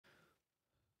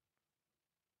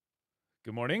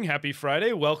Good morning. Happy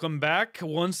Friday. Welcome back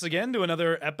once again to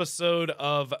another episode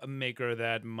of Maker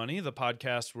That Money, the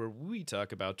podcast where we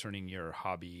talk about turning your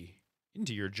hobby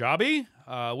into your jobby.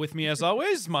 With me, as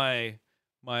always, my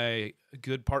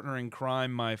good partner in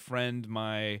crime, my friend,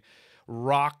 my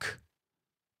rock,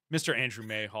 Mr. Andrew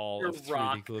Mayhall Your of 3D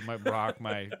rock. Glue, my rock,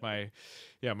 my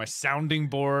sounding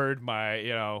board,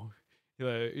 you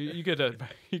get to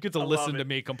I love listen to it.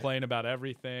 me complain about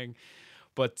everything.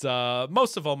 But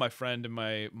most of all, my friend and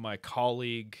my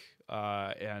colleague,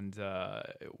 Andrew,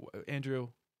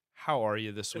 how are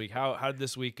you this week? How did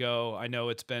this week go? I know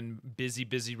it's been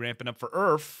busy ramping up for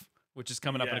IRF, which is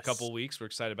coming up in a couple Yes. of weeks. We're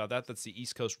excited about that. That's the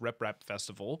East Coast Rep Rap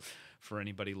Festival. For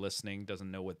anybody listening, doesn't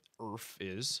know what IRF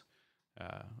is.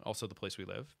 Also the place we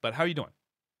live. But how are you doing?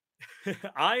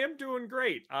 I am doing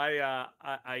great. I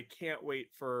can't wait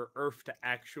for Earth to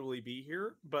actually be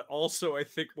here, but also I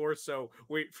think more so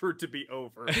wait for it to be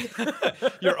over.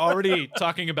 You're already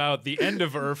talking about the end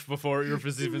of IRF before IRF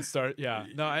is even start. Yeah,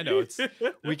 no, I know.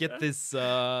 We get this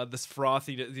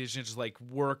frothy, just like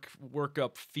work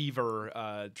up fever,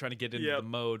 trying to get into the Yep.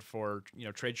 mode for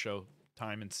trade show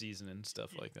time and season and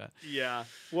stuff like that. Yeah.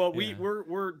 Well, Yeah.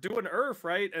 we're doing Earth,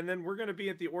 right? And then we're going to be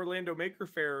at the Orlando Maker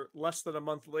Faire less than a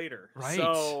month later. Right.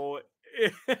 So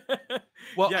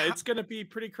Well, yeah, it's going to be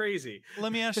pretty crazy.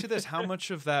 let me ask you this: how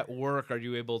much of that work are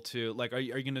you able to like? Are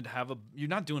you going to have you're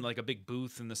not doing like a big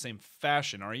booth in the same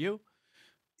fashion, are you?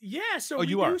 Yeah, so Oh,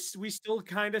 you are. we still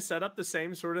kind of set up the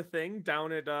same sort of thing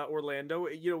down at Orlando.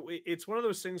 It's one of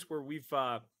those things where we've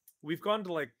gone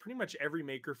to like pretty much every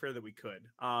maker fair that we could.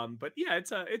 But yeah,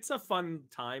 it's a fun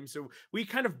time. So we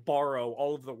kind of borrow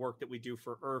all of the work that we do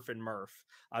for IRF and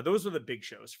MRF. Those are the big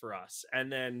shows for us,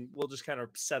 and then we'll just kind of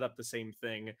set up the same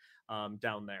thing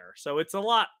down there. So it's a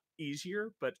lot easier,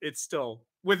 but it's still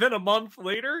within a month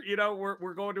later.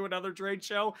 We're going to another trade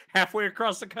show halfway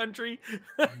across the country.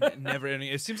 Never ending.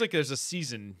 It seems like there's a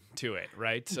season to it,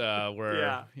 right? Where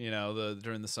Yeah. the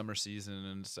during the summer season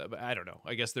and stuff. But I don't know.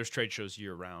 I guess there's trade shows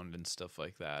year round and stuff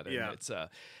like that. And Yeah. it's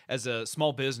as a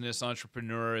small business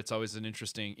entrepreneur, it's always an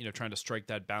interesting, trying to strike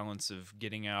that balance of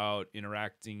getting out,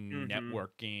 interacting, Mhm.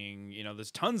 networking.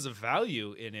 There's tons of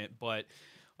value in it, but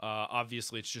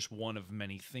obviously it's just one of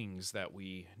many things that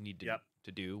we need Yep.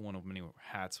 to do, one of many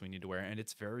hats we need to wear, and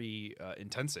it's very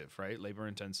intensive, right? Labor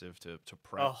intensive to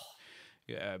prep. Oh,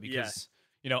 Yeah, because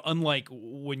yes. unlike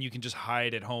when you can just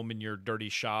hide at home in your dirty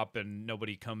shop and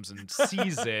nobody comes and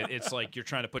sees it, it's like you're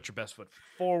trying to put your best foot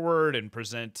forward and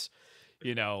present, the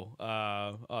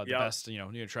Yep. best.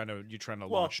 You're trying to Well,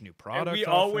 launch new and product. we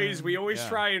Often. always Yeah,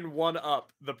 try and one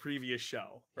up the previous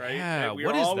show, right? yeah. And we are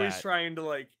What is always that? trying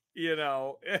to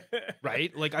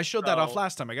Right? Like I showed that off So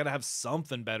last time. I got to have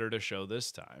something better to show this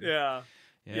time. yeah.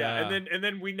 Yeah, Yeah. and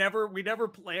then we never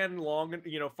plan long,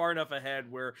 far enough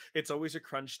ahead where it's always a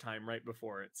crunch time right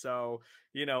before it. So,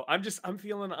 I'm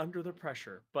feeling under the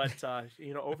pressure, but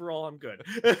overall I'm good.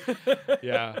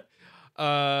 Yeah.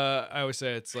 I always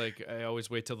say it's like I always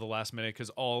wait till the last minute because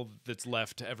all that's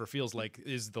left ever feels like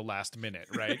is the last minute,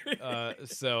 right?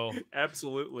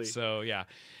 Absolutely. So yeah.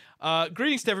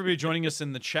 Greetings to everybody joining us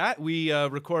in the chat. We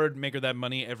record Maker That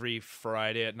Money every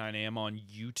Friday at 9 a.m. on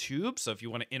YouTube. So if you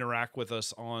want to interact with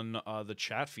us on the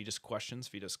chat, feed us questions,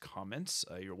 feed us comments,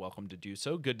 you're welcome to do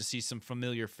so. Good to see some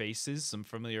familiar faces, some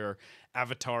familiar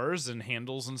avatars and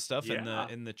handles and stuff Yeah.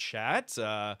 in the chat.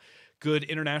 Good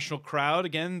international crowd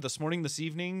again this morning, this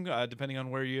evening, depending on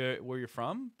where you're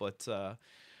from. But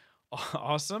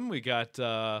awesome. We got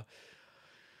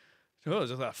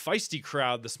there's a feisty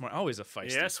crowd this morning. Always a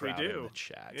feisty Yes, we crowd in do. the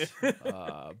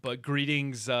chat. But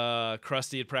greetings,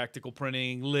 Krusty at Practical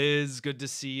Printing. Liz, good to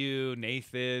see you.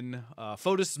 Nathan,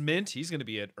 Fotis Mint. He's going to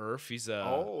be at IRF. He's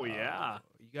Oh, yeah.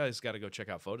 You guys got to go check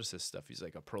out Fotis' stuff. He's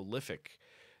like a prolific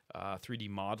 3D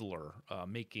modeler,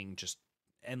 making just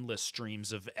endless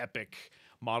streams of epic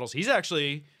models. He's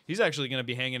actually going to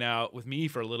be hanging out with me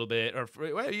for a little bit, or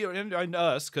and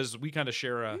us, because we kind of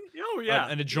share Oh, yeah.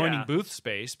 an adjoining Yeah. booth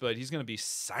space. But he's going to be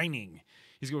signing.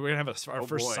 We're gonna have our Oh,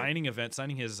 first boy. signing event,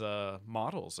 signing his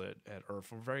models at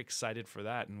IRF. We're very excited for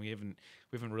that, and we haven't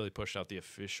really pushed out the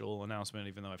official announcement,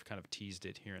 even though I've kind of teased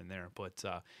it here and there. But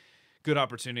good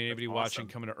opportunity. Anybody watching, awesome.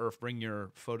 coming to IRF, bring your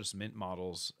Fotis Mint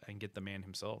models and get the man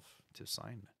himself to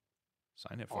sign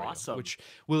it for you, Awesome. which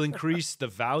will increase the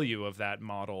value of that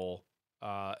model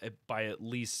by at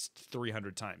least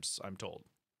 300 times, I'm told.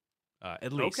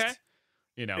 At least. Okay.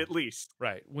 At least.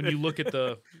 Right. When you look at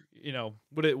the,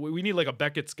 we need like a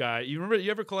Beckett's guy. You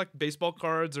ever collect baseball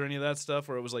cards or any of that stuff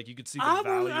where it was like you could see the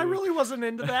value? I really wasn't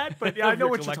into that, but yeah, I of know your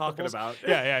what you're talking collectibles? about.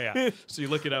 Yeah. So you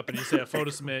look it up and you say a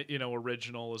Photos Mint,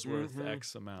 original is worth Mhm.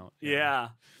 X amount. Yeah.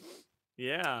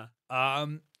 Yeah.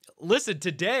 Um, Listen,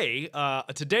 today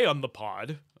on the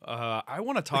pod, I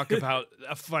want to talk about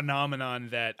a phenomenon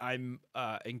that I'm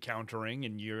encountering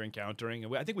and you're encountering,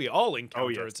 and I think we all Oh,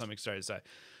 encounter yes. at some extent as a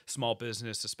small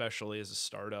business, especially as a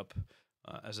startup,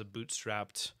 as a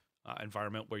bootstrapped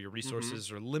environment where your Hmm.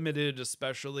 resources are limited,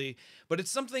 especially. But it's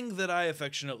something that I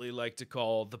affectionately like to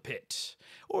call the pit,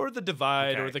 or the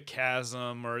divide, or Okay. the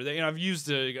chasm, or I've used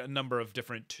a number of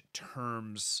different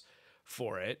terms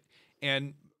for it,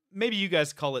 and maybe you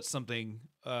guys call it something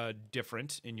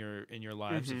different in your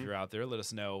lives. If Hmm. you're out there, let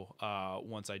us know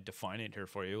once I define it here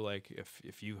for you, like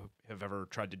if you have ever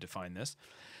tried to define this.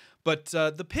 But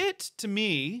the pit to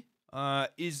me are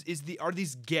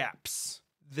these gaps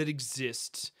that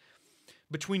exist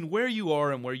between where you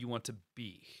are and where you want to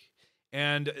be,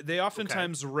 and they Okay.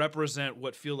 oftentimes represent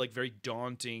what feel like very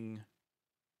daunting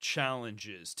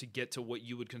challenges to get to what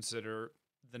you would consider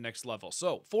the next level.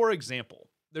 So, for example,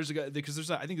 there's a guy because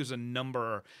I think there's a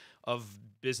number of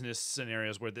business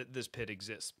scenarios where this pit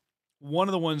exists. One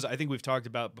of the ones I think we've talked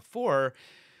about before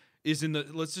is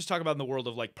let's just talk about in the world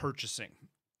of like purchasing.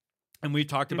 And we've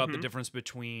talked about the Hmm. difference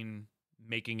between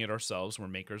making it ourselves, we're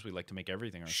makers, we like to make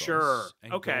everything Sure. ourselves,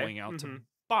 and Okay. going out to Hmm.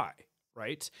 buy,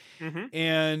 right? Hmm.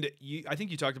 And I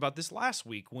think you talked about this last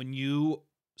week when you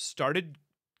started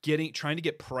trying to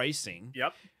get pricing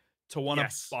Yep. to want to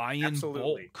Yes. buy in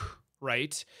Absolutely. bulk,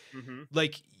 right? Hmm.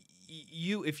 Like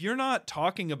if you're not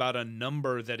talking about a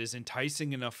number that is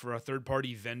enticing enough for a third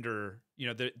party vendor,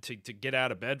 to get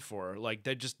out of bed for, like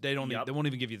Yep. they won't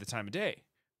even give you the time of day,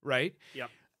 right?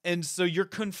 Yep. And so you're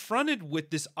confronted with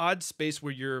this odd space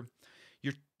where you're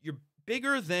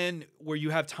bigger than where you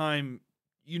have time.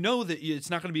 You know that it's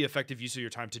not going to be effective use of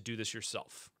your time to do this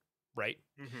yourself, right?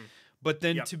 Hmm. But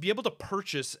then Yep. to be able to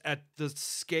purchase at the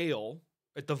scale,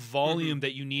 at the Hmm. volume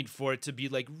that you need for it to be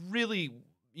like really,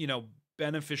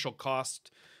 beneficial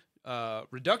cost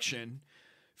reduction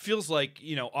feels like,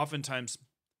 oftentimes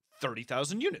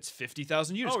 30,000 units,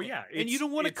 50,000 units. Oh, yeah. And you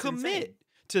don't want to It's insane. commit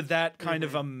to that kind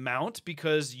of Hmm. amount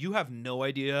because you have no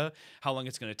idea how long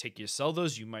it's going to take you to sell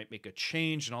those. You might make a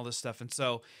change and all this stuff. And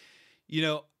so,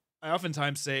 I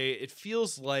oftentimes say it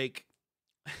feels like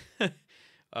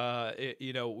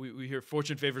we hear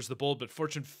fortune favors the bold, but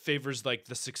fortune favors like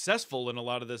the successful in a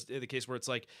lot of this in the case where it's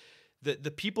like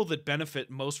the people that benefit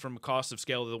most from cost of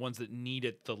scale are the ones that need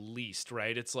it the least,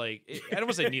 right? It's like I don't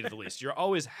want to say need it the least. You're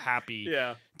always happy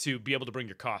Yeah. to be able to bring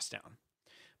your costs down.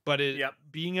 But Yep.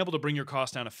 being able to bring your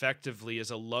cost down effectively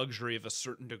is a luxury of a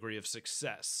certain degree of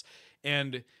success.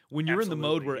 And when you're in the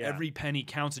mode Absolutely. where Yeah. every penny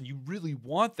counts and you really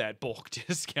want that bulk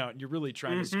discount and you're really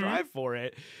trying to Hmm. strive for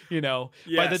it, by the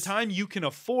Yes. time you can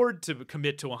afford to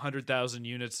commit to 100,000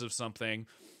 units of something,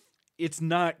 it's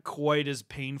not quite as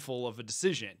painful of a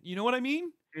decision. You know what I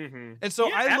mean? Hmm. And so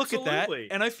Yeah. I look at that Absolutely.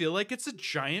 and I feel like it's a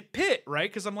giant pit, right?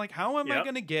 Because I'm like, how am I Yep.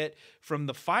 going to get from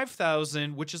the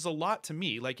 5,000, which is a lot to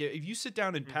me? Like, if you sit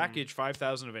down and Hmm. package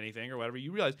 5,000 of anything or whatever,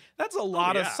 you realize that's a Oh,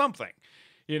 lot of yeah. something.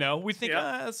 We think,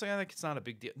 Yep. like it's not a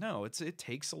big deal. No, it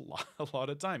takes a lot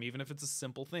of time, even if it's a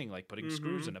simple thing like putting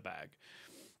screws Hmm. in a bag.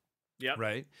 Yep.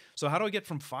 Right. So how do I get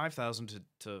from 5,000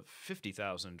 to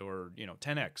 50,000 or,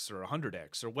 10x or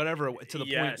 100x or whatever to the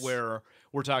point Yes. where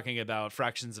we're talking about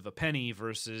fractions of a penny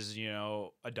versus,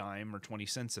 a dime or 20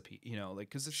 cents a piece,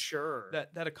 like, cause it's Sure.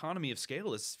 that economy of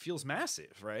scale feels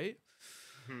massive. Right.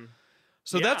 Hmm.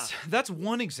 So Yeah. that's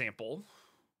one example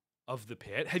of the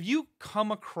pit. Have you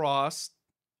come across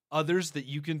others that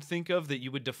you can think of that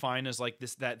you would define as like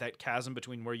that chasm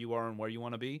between where you are and where you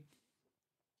want to be?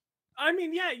 I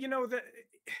mean, yeah,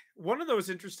 one of those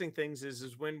interesting things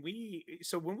is when we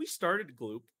started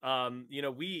Gloop,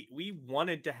 we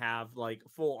wanted to have like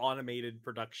full automated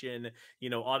production,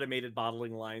 automated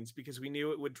bottling lines because we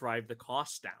knew it would drive the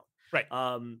costs down. Right.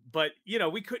 But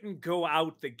we couldn't go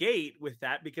out the gate with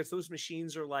that because those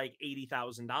machines are like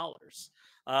 $80,000.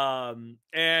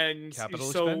 And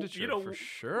Capital so, expenditure for like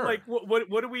sure.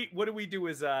 what do we do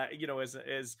as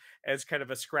as kind of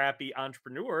a scrappy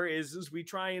entrepreneur is we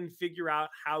try and figure out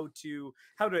how to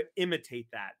imitate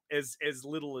that as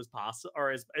little as possible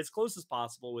or as close as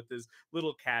possible with as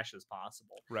little cash as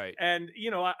possible. Right. And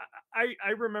I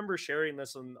remember sharing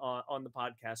this on the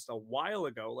podcast a while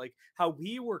ago, like how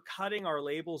we were cutting our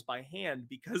labels by hand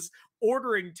because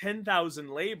ordering 10,000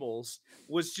 labels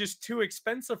was just too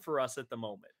expensive for us at the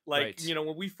moment. Like, Right.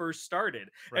 when we first started.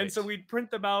 And so Right. we'd print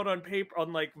them out on paper,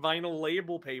 on like vinyl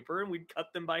label paper, and we'd cut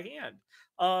them by hand.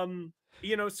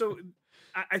 So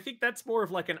I think that's more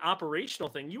of like an operational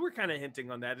thing. You were kind of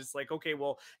hinting on that. It's like, okay,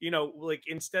 well, like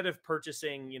instead of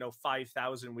purchasing,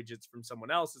 5,000 widgets from someone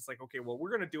else, it's like, okay, well, we're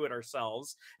going to do it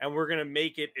ourselves and we're going to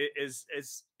make it as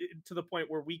to the point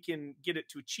where we can get it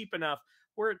to cheap enough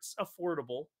where it's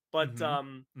affordable. But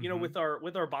Mm-hmm. you know, Mm-hmm.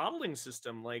 with our bottling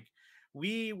system, like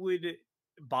we would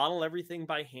bottle everything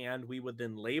by hand. We would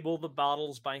then label the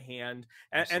bottles by hand,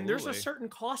 and there's a Absolutely. certain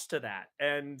cost to that.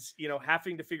 And you know,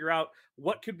 having to figure out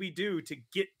what could we do to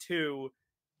get to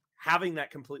having that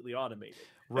completely automated.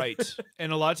 Right.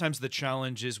 And a lot of times the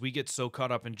challenge is we get so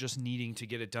caught up in just needing to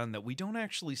get it done that we don't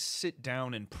actually sit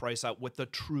down and price out what the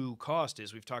true cost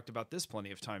is. We've talked about this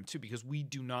plenty of time too, because we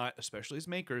do not, especially as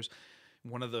makers,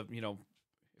 one of the,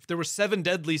 if there were 7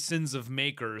 deadly sins of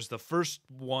makers, the first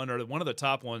one or one of the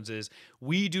top ones is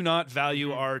we do not value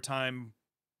Mhm. our time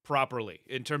properly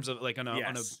in terms of like on a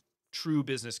Yes. true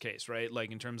business case, right?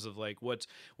 Like in terms of like what's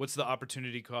the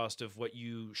opportunity cost of what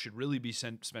you should really be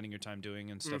spending your time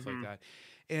doing and stuff like Mhm. that.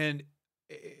 And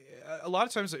eh, a lot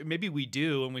of times maybe we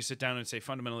do and we sit down and say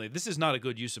fundamentally this is not a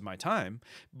good use of my time,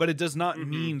 but it does not Mhm.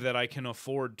 mean that I can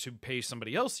afford to pay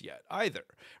somebody else yet either,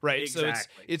 right? So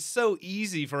Exactly. it's so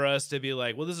easy for us to be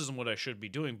like, well, this isn't what I should be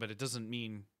doing, but it doesn't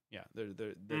mean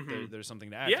Mhm. there's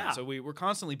something to act on. Yeah. So we're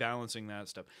constantly balancing that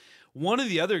stuff. One of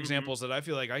the other Mhm. examples that I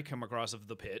feel like I come across of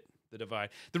the pit, the divide.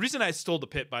 The reason I stole the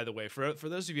pit, by the way, for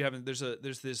those of you who haven't,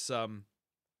 there's this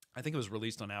I think it was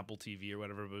released on Apple TV or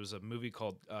whatever. But it was a movie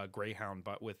called Greyhound,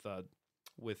 but with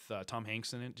Tom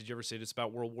Hanks in it. Did you ever see it? It's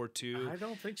about World War II I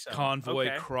don't think so. convoy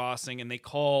Okay. crossing, and they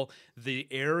call the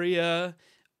area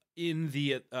in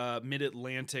the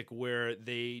mid-Atlantic where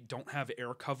they don't have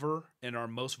air cover and are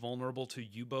most vulnerable to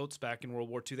U-boats back in World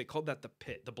War II. They called that the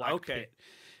pit, the Black Okay. Pit,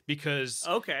 because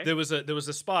Okay. there was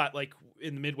a spot like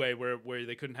in the midway where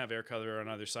they couldn't have air cover on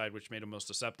either side, which made them most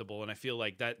susceptible. And I feel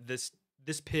like that this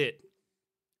pit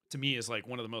to me is like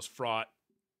one of the most fraught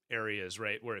areas,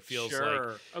 right? Where it feels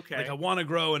Sure. like I Okay. want to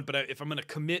grow, but if I'm going to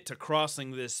commit to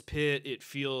crossing this pit, it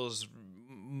feels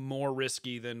more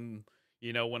risky than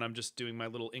when I'm just doing my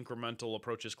little incremental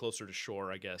approaches closer to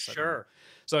shore. I guess I don't know. Sure.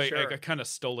 So I Sure. kind of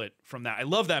stole it from that. I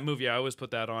love that movie. I always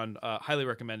put that on. Highly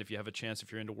recommend if you have a chance.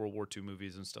 If you're into World War II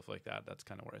movies and stuff like that, that's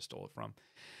kind of where I stole it from.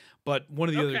 But one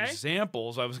of the other Okay.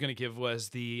 examples I was going to give was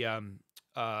the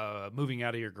moving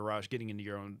out of your garage, getting into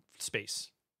your own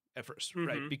space at first,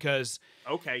 right? Mhm. Because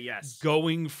Okay, yes.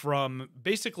 going from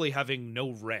basically having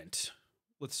no rent,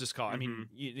 let's just call it, I mean,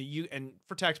 Mhm. you and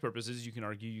for tax purposes you can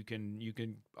argue you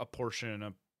can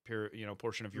apportion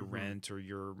portion of your Mhm. rent or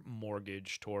your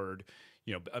mortgage toward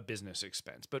a business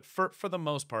expense, but for the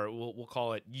most part we'll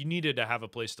call it you needed to have a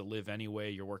place to live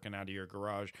anyway. You're working out of your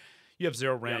garage, you have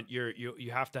zero Yep. rent,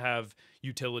 you have to have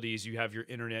utilities, you have your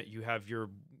internet, you have your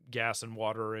gas and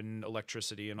water and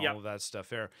electricity and all Yep. of that stuff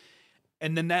there.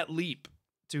 And then that leap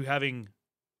to having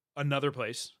another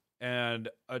place and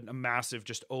a massive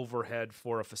just overhead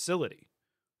for a facility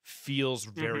feels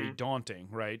very Mhm. daunting,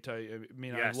 right? I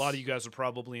mean, a lot of Yes. you guys are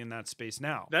probably in that space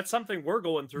now. That's something we're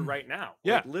going through right now.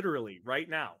 Yeah. Like literally right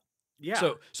now. Yeah.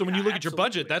 So when Yeah, you look at your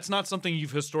budget, absolutely. that's not something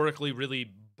you've historically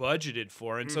really budgeted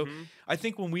for. And so Mhm. I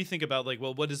think when we think about like,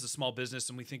 well, what is a small business,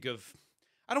 and we think of,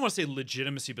 I don't want to say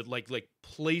legitimacy, but like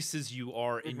places you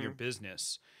are in your Mhm.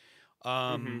 business,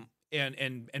 Mhm.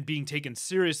 and being taken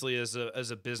seriously as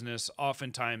a business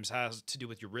oftentimes has to do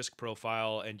with your risk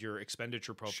profile and your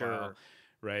expenditure profile, Sure.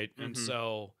 right? And Mhm.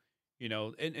 so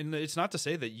and it's not to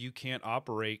say that you can't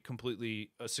operate completely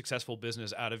a successful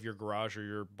business out of your garage or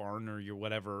your barn or your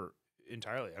whatever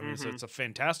entirely. I mean, it's Mhm. a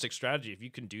fantastic strategy if you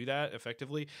can do that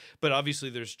effectively, but obviously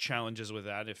there's challenges with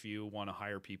that. If you want to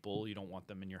hire people, you don't want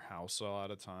them in your house a lot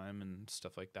of time and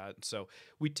stuff like that. So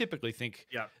we typically think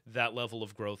Yeah. that level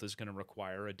of growth is going to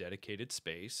require a dedicated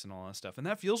space and all that stuff. And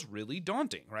that feels really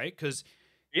daunting, right? Because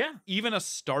Yeah. even a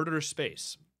starter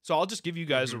space. So I'll just give you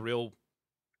guys a Mhm. real,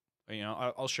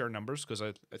 I'll share numbers because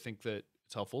I think that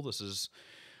it's helpful.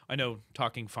 I know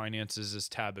talking finances is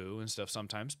taboo and stuff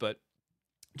sometimes, but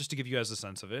just to give you guys a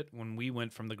sense of it, when we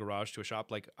went from the garage to a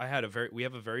shop, like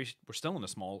we're still in a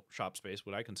small shop space,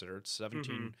 what I consider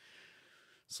Mhm.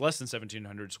 it's less than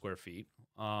 1,700 square feet.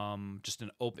 Just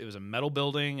it was a metal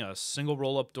building, a single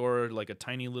roll up door, like a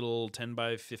tiny little 10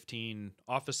 by 15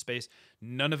 office space,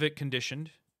 none of it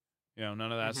conditioned, none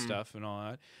of that Mhm. stuff and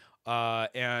all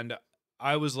that. And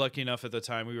I was lucky enough at the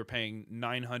time we were paying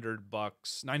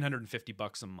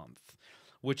 $950 a month,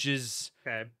 which is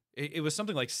Okay. it was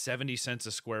something like 70 cents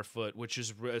a square foot, which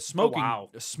is Oh wow.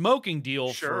 a smoking deal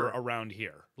for Sure. around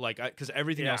here. Like, because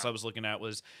everything else Yeah. I was looking at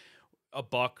was a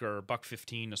buck or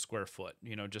 $1.15 a square foot,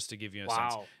 just to give you a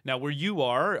sense. Wow. Now, where you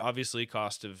are, obviously,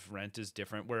 cost of rent is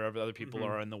different. Wherever other people Mhm.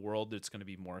 are in the world, it's going to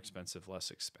be more expensive,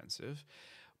 less expensive.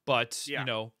 But,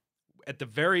 Yeah. at the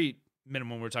very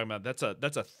minimum we're talking about, that's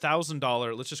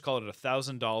 $1,000. Let's just call it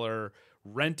 $1,000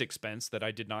 rent expense that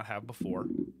I did not have before.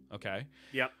 Okay.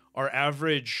 Yep. Our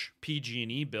average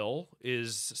PG&E bill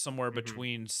is somewhere Mm-hmm.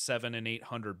 between $700 and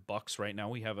 $800 right now.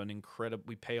 We have an incredible.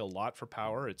 We pay a lot for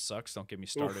power. It sucks. Don't get me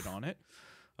started Oof. on it.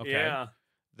 Okay. Yeah.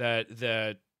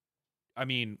 That I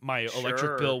mean, my electric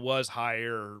Sure. bill was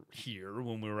higher here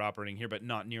when we were operating here, but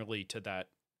not nearly to that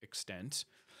extent.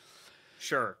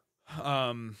 Sure.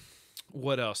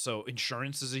 What else? So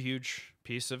insurance is a huge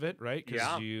piece of it, right? Because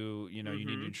Yeah. you know you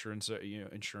need Mm-hmm. insurance.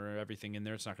 Insure everything in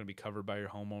there. It's not going to be covered by your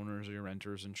homeowners or your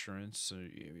renters insurance. So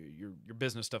your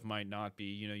business stuff might not be.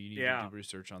 You need to Yeah. do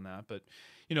research on that. But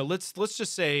let's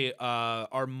just say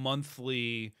our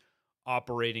monthly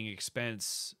operating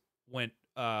expense went.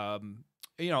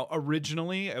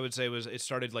 Originally I would say it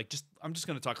started like I'm just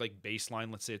going to talk like baseline.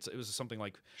 Let's say it was something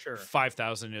like Sure.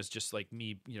 5,000 is just like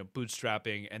me,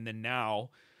 bootstrapping, and then now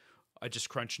I just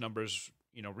crunched numbers,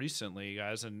 recently,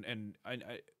 guys, and I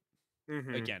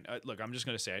Mm-hmm. again, look, I'm just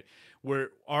gonna say it.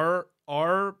 Where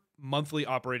our monthly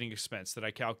operating expense that I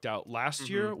calced out last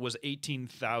Mm-hmm. year was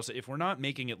 18,000. If we're not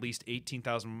making at least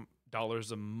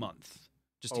 $18,000 a month,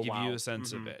 just to Oh give you wow. a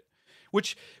sense of Mm-hmm. it,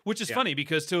 which is Yeah. funny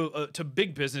because to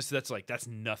big business that's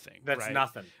nothing, That's right?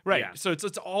 nothing. Right. Yeah. So it's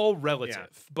all Yeah.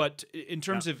 relative. But in Yeah.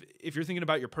 terms of if you're thinking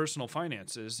about your personal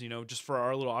finances, just for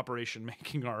our little operation,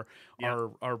 making our Yeah.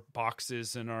 our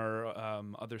boxes and our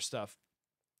other stuff,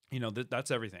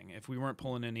 that's everything. If we weren't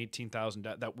pulling in 18,000,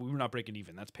 that we were not breaking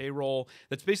even. That's payroll.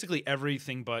 That's basically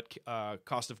everything but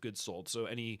cost of goods sold. So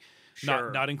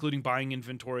Sure. not including buying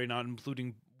inventory, not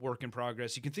including work in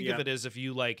progress. You can think of Yep. it as if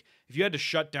you had to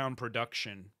shut down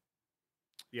production,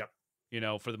 Yep.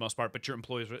 for the most part, but your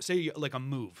employees say like a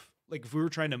move. Like if we were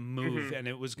trying to move Mm-hmm.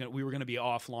 and we were gonna be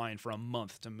offline for a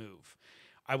month to move,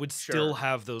 I would still Sure.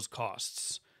 have those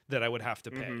costs that I would have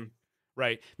to pay. Mm-hmm.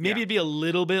 Right. Yeah. Maybe it'd be a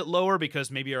little bit lower because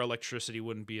maybe our electricity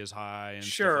wouldn't be as high and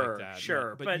stuff like Sure. that. Right?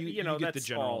 Sure. But you get the that's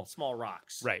general. small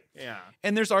rocks. Right. Yeah.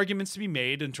 And there's arguments to be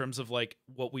made in terms of like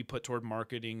what we put toward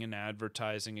marketing and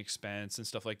advertising expense and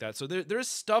stuff like that. So there's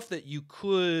stuff that you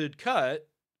could cut,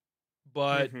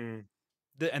 but Mm-hmm.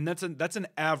 and that's an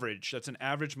average. That's an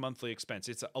average monthly expense.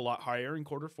 It's a lot higher in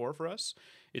Q4 for us.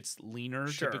 It's leaner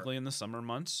Sure. typically in the summer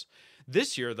months.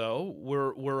 This year though,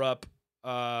 we're up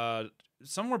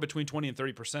somewhere between 20 and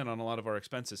 30% on a lot of our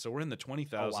expenses. So we're in the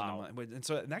 20,000 Oh, a wow. month.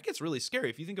 And that gets really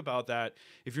scary if you think about that.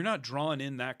 If you're not drawing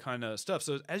in that kind of stuff.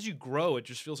 So as you grow, it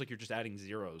just feels like you're just adding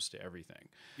zeros to everything.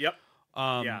 Yep.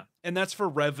 Yeah. And that's for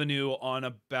revenue on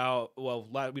about,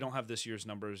 we don't have this year's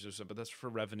numbers, but that's for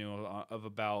revenue of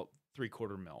about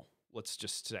 $750,000. Let's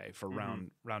just say for Mm-hmm.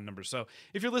 round numbers. So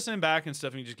if you're listening back and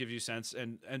stuff, and you just give you a sense,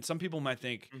 and some people might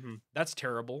think Mm-hmm. that's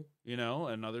terrible,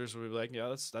 and others will be like,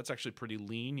 yeah, that's actually pretty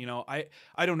lean. I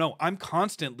don't know. I'm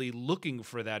constantly looking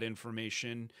for that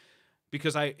information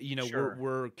because Sure.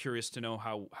 we're curious to know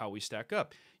how we stack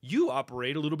up. You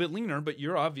operate a little bit leaner, but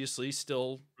you're obviously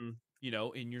still Mm.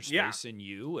 in your Yeah. space in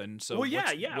you, and so Well,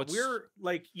 yeah. what's We're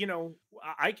like,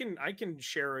 I can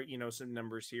share, some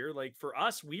numbers here. Like for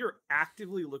us, we are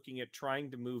actively looking at trying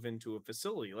to move into a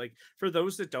facility. Like for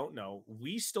those that don't know,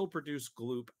 we still produce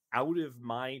Gloop out of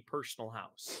my personal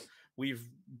house. We've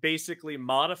basically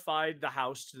modified the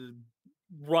house to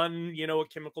run, a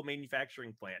chemical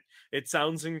manufacturing plant. It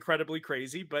sounds incredibly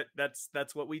crazy, but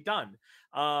that's what we've done.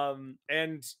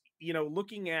 And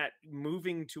looking at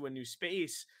moving to a new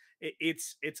space,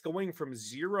 it's going from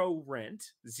zero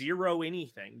rent, zero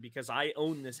anything because I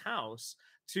own this house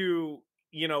to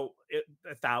 $1,000,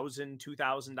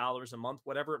 $2,000 a month,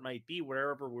 whatever it might be,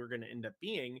 wherever we're going to end up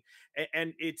being.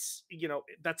 And it's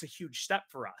that's a huge step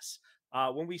for us.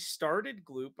 When we started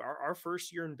Gloop, our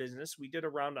first year in business, we did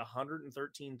around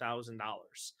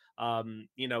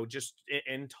 $113,000. Just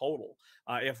in total.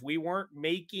 If we weren't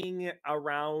making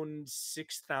around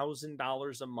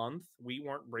 $6,000 a month, we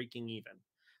weren't breaking even.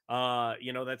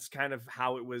 That's kind of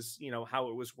how it was, how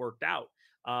it was worked out.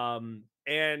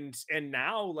 And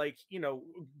now, like,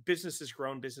 business has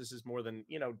grown, business is more than,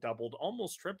 doubled,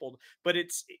 almost tripled, but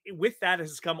with that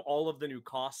has come all of the new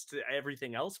costs to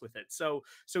everything else with it.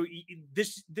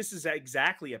 This is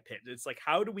exactly a pit. It's like,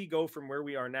 how do we go from where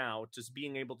we are now to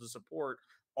being able to support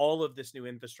all of this new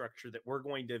infrastructure that we're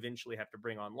going to eventually have to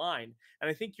bring online? And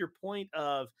I think your point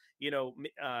of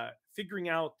figuring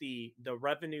out the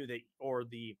revenue that, or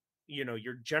the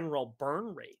your general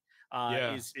burn rate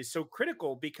yeah is so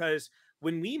critical, because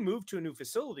when we move to a new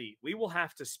facility, we will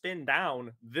have to spin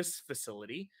down this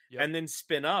facility yep and then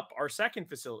spin up our second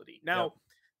facility. yep Now,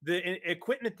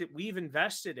 equipment that we've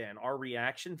invested in, our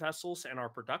reaction vessels and our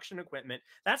production equipment,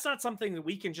 that's not something that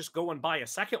we can just go and buy a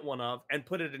second one of and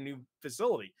put at a new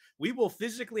facility. We will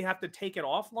physically have to take it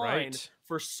offline Right.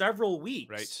 for several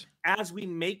weeks Right. as we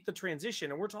make the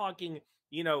transition. And we're talking,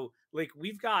 like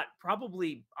we've got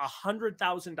probably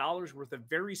 $100,000 worth of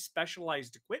very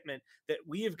specialized equipment that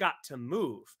we have got to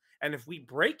move. And if we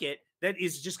break it, that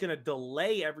is just going to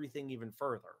delay everything even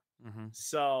further. Mm-hmm.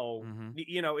 So, Mm-hmm.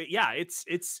 yeah,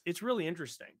 it's really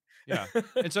interesting. Yeah.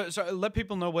 And so let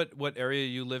people know what area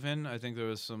you live in. I think there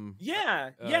was some Yeah.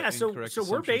 incorrect So we're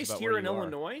assumptions based about where here in you are.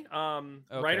 Illinois, right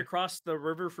Okay. across the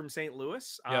river from St.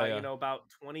 Louis. Yeah, yeah. About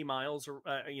 20 miles,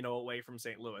 away from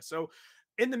St. Louis. So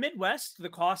in the Midwest, the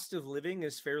cost of living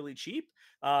is fairly cheap.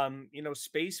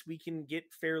 Space we can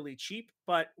get fairly cheap,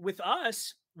 but with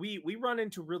us, we run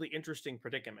into really interesting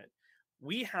predicament.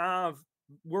 We have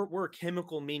we're a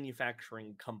chemical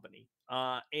manufacturing company.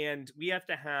 And we have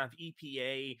to have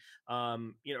EPA,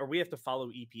 or we have to follow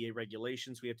EPA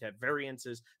regulations. We have to have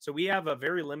variances. So we have a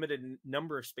very limited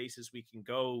number of spaces we can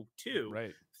go to. Right.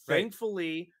 Right.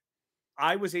 Thankfully,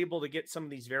 I was able to get some of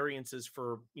these variances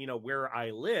for where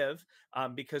I live,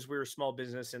 because we're a small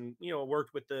business, and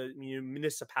worked with the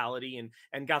municipality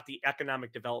and got the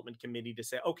economic development committee to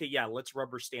say, okay, yeah, let's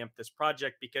rubber stamp this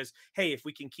project, because hey, if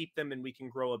we can keep them and we can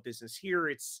grow a business here,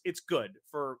 it's good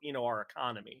for our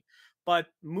economy. But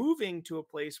moving to a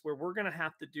place where we're going to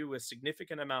have to do a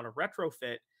significant amount of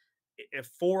retrofit,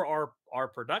 for our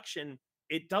production,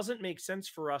 it doesn't make sense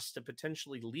for us to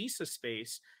potentially lease a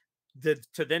space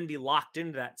to then be locked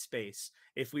into that space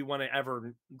if we want to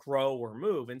ever grow or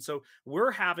move. And so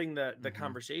we're having the Mm-hmm.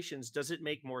 conversations. Does it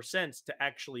make more sense to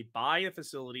actually buy a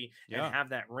facility and Yeah. have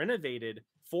that renovated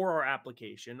for our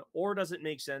application, or does it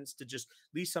make sense to just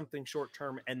lease something short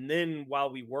term and then while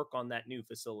we work on that new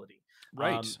facility?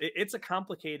 Right. It's a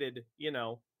complicated,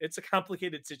 it's a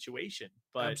complicated situation,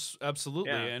 but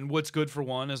Absolutely. yeah. And what's good for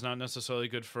one is not necessarily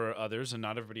good for others, and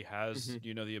not everybody has,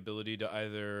 Hmm. the ability to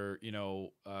either,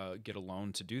 get a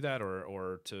loan to do that,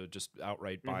 or to just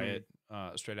outright buy Hmm.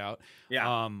 it straight out.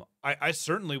 Yeah. I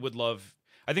certainly would love.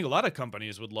 I think a lot of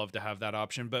companies would love to have that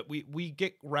option, but we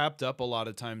get wrapped up a lot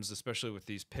of times, especially with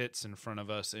these pits in front of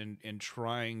us, in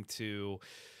trying to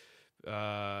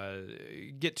uh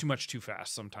get too much too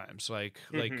fast sometimes. Hmm.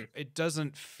 Like it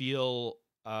doesn't feel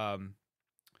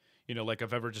like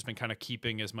I've ever just been kind of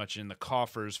keeping as much in the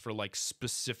coffers for like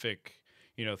specific,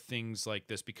 things like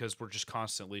this, because we're just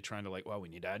constantly trying to, like, well, we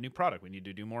need to add new product, we need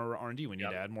to do more R&D, we need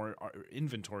Yep. to add more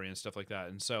inventory and stuff like that.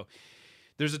 And so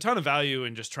there's a ton of value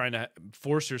in just trying to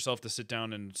force yourself to sit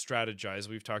down and strategize.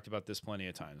 We've talked about this plenty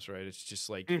of times, right? It's just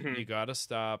like Hmm. you got to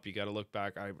stop, you got to look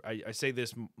back. I say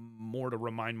this more to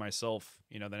remind myself,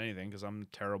 than anything, because I'm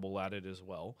terrible at it as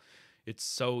well. It's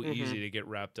so Hmm. easy to get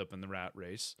wrapped up in the rat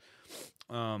race.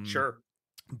 Um, Sure.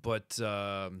 but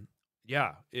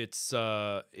yeah, it's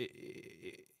there's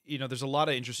a lot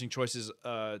of interesting choices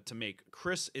to make.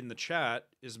 Chris in the chat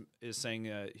is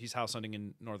saying he's house hunting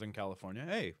in Northern California.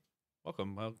 Hey,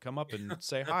 welcome. Well, come up and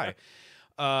say hi.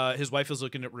 His wife is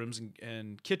looking at rooms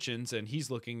and kitchens, and he's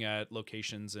looking at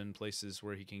locations and places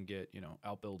where he can get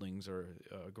outbuildings or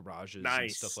garages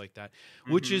and stuff Nice. like that,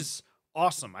 which Hmm. is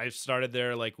awesome. I started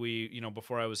there, like,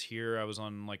 before I was here, I was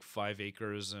on like 5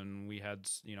 acres, and we had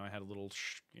I had a little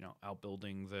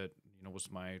outbuilding that was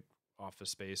my office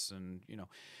space, and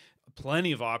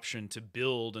plenty of option to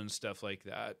build and stuff like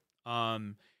that.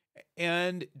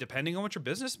 And depending on what your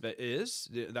business is,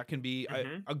 that can be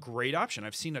Hmm. a great option.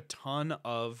 I've seen a ton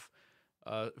of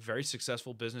very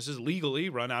successful businesses legally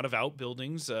run out of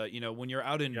outbuildings. When you're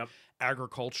out in Yep.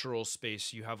 agricultural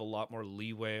space, you have a lot more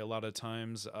leeway a lot of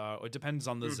times. It depends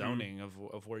on the Hmm. zoning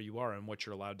of where you are and what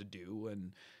you're allowed to do,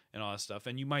 and all that stuff.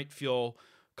 And you might feel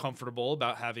comfortable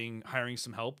about hiring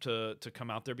some help to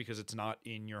come out there because it's not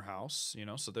in your house.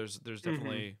 So there's Hmm.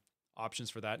 definitely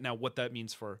options for that. Now, what that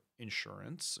means for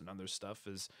insurance and other stuff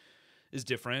is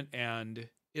different, and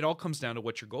it all comes down to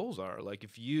what your goals are. Like,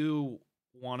 if you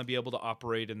want to be able to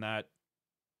operate in that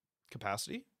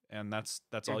capacity, and that's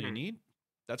all you Hmm. need,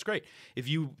 that's great. If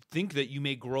you think that you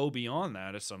may grow beyond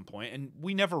that at some point, and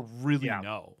we never really Yeah.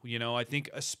 know, I think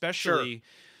Sure. especially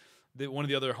that one of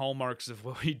the other hallmarks of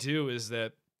what we do is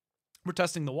that we're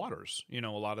testing the waters, a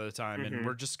lot of the time, and Hmm.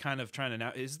 we're just kind of trying to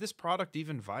now, is this product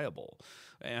even viable,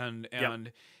 and Yep.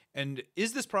 and and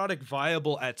is this product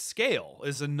viable at scale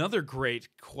is another great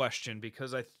question,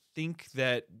 because I think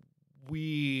that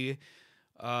we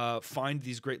find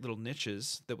these great little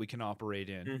niches that we can operate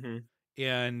in, Hmm.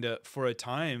 and for a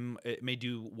time it may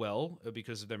do well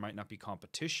because there might not be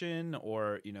competition,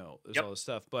 or there's Yep. all this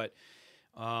stuff, but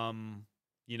um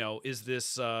You know, is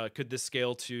this could this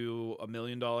scale to $1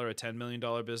 million, a $10 million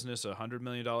business, a $100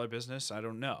 million business? I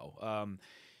don't know.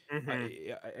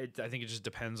 Mhm. I think it just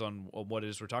depends on what it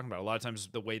is we're talking about. A lot of times,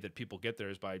 the way that people get there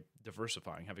is by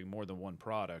diversifying, having more than one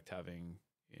product, having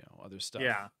other stuff.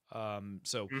 Yeah.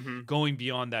 So Mhm. going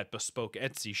beyond that bespoke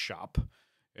Etsy shop,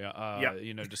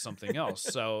 Yep. to something else.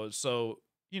 So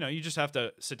you just have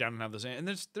to sit down and have this. And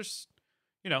there's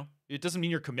it doesn't mean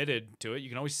you're committed to it. You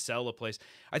can always sell a place.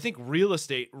 I think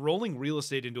rolling real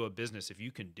estate into a business, if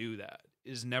you can do that,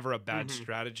 is never a bad Mhm.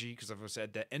 strategy. Because like I said,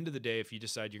 at the end of the day, if you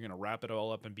decide you're going to wrap it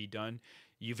all up and be done,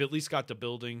 you've at least got the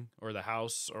building or the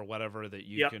house or whatever that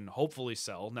you Yep. can hopefully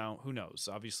sell. Now, who knows?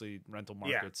 Obviously, rental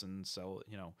Yeah. markets and real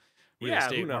Yeah, who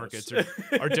estate knows? markets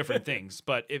are different things.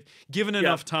 But if given Yep.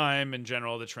 enough time, in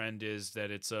general, the trend is that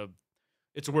it's a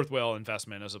worthwhile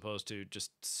investment as opposed to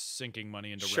just sinking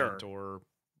money into rent Sure. or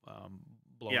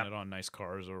blowing Yep. it on nice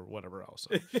cars or whatever else.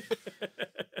 So,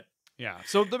 yeah.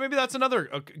 So maybe that's another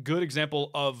good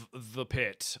example of the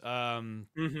pit.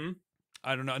 Mhm.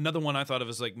 I don't know. Another one I thought of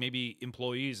is like maybe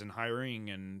employees and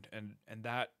hiring and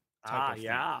that type Ah, of thing,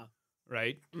 yeah.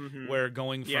 right? Mhm. Where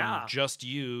going from Yeah. just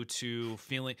you to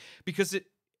feeling, because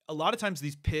a lot of times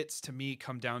these pits to me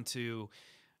come down to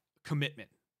commitment.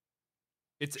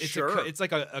 Sure. It's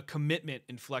like a commitment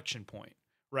inflection point,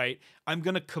 right? I'm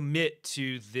gonna commit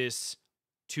to this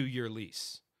 2-year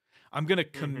lease. I'm gonna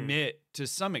Mhm. commit to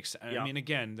some extent. I Yep. mean,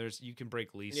 again, you can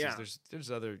break leases. Yeah.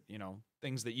 There's other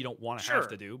things that you don't want to have to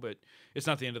Sure. do, but it's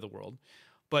not the end of the world.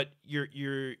 But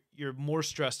you're more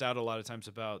stressed out a lot of times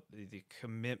about the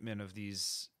commitment of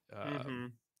these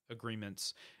Mhm.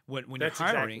 agreements. When you're That's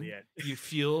exactly hiring, it. you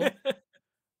feel,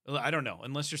 well, I don't know,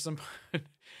 unless you're some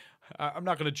I'm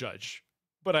not going to judge,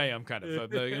 but I am kind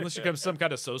of unless you become some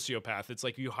kind of sociopath. It's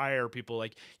like you hire people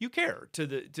like you care to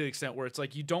the extent where it's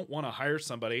like you don't want to hire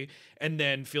somebody and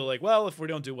then feel like, well, if we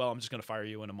don't do well, I'm just going to fire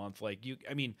you in a month. Like you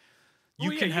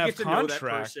Well, yeah, can you have get to know that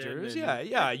person contractors. and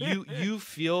Yeah. You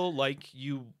feel like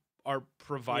you are yeah.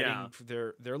 providing for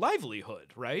their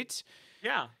livelihood, right?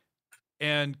 Yeah.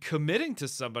 And committing to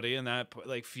somebody and that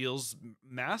like feels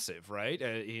massive, right?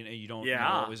 You don't Yeah.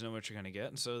 always know what you're going to get,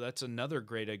 and so that's another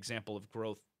great example of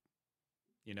growth.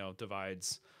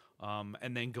 Divides,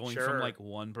 and then going from Sure. like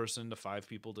 1 person to 5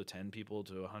 people to 10 people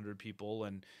to 100 people,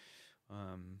 and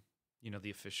the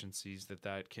efficiencies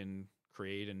that can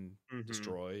create and Mhm.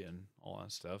 destroy and all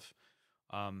that stuff.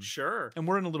 Sure. And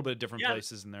we're in a little bit of different Yeah.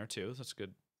 places in there too. That's a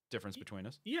good difference between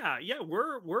us. Yeah, yeah,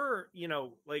 we're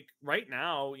like right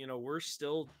now, we're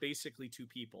still basically two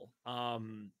people.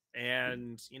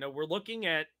 And we're looking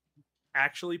at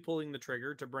actually pulling the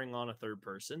trigger to bring on a third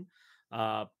person.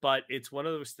 But it's one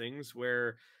of those things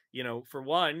where, for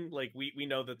one, like we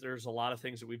know that there's a lot of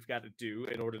things that we've got to do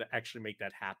in order to actually make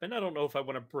that happen. I don't know if I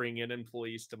want to bring in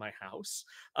employees to my house.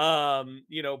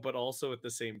 But also at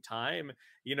the same time,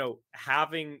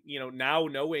 having, now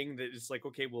knowing that it's like,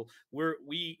 okay, well,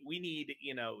 we need,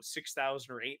 $6,000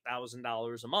 or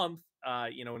 $8,000 a month,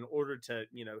 in order to,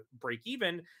 break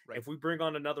even. Right. If we bring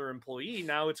on another employee,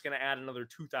 now it's going to add another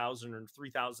 $2,000 or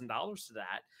 $3,000 to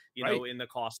that, Right. in the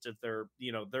cost of their,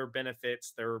 their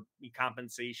benefits, their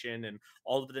compensation, and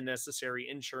all of the necessary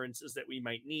insurances that we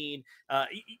might need.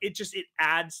 It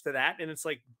adds to that, and it's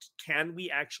like, can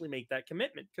we actually make that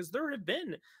commitment? Because there have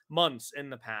been months in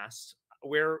the past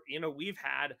where we've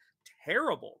had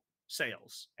terrible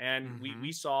sales, and we Mm-hmm.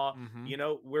 saw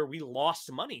Mm-hmm. where we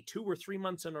lost money 2 or 3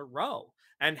 months in a row.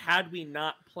 And had we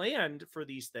not planned for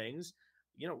these things,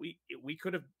 we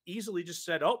could have easily just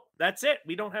said, oh, that's it,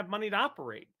 we don't have money to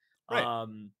operate. Right.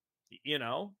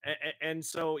 And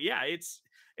so yeah,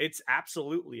 it's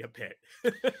absolutely a pit.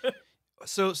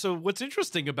 So what's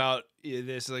interesting about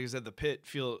this, like I said, the pit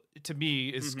feel to me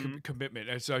is Mhm. commitment.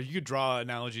 And so you could draw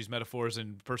analogies, metaphors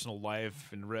in personal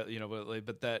life, and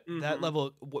but that Mhm.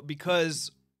 level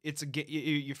because it's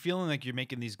you're feeling like you're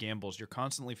making these gambles. You're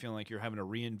constantly feeling like you're having to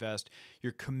reinvest.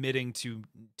 You're committing to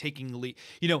taking the leap.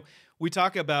 We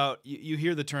talk about you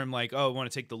hear the term like, oh, I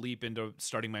want to take the leap into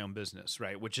starting my own business,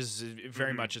 right? Which is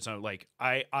very Mhm. much it's not like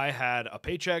I had a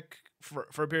paycheck for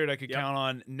a period I could Yep. count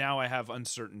on. Now I have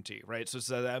uncertainty, right? So it's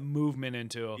that movement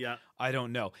into Yeah. I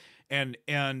don't know. And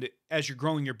as you're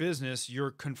growing your business,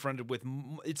 you're confronted with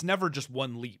it's never just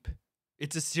one leap.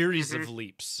 It's a series Mhm. of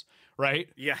leaps, right?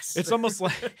 Yes. It's almost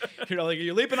like like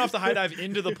you're leaping off the high dive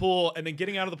into the pool and then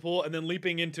getting out of the pool and then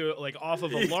leaping into like off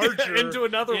of a larger into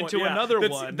another one. Yeah. another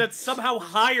that's, one that's somehow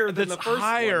higher than that's the first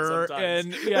higher, one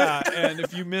sometimes. and yeah, and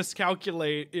if you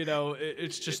miscalculate,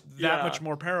 it's just that Yeah. much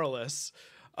more perilous.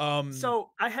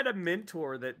 So I had a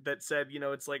mentor that said,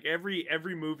 it's like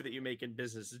every move that you make in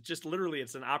business is just literally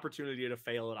it's an opportunity to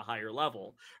fail at a higher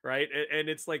level, right? And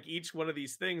it's like each one of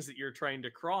these things that you're trying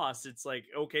to cross, it's like,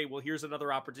 okay, well, here's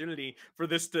another opportunity for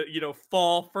this to,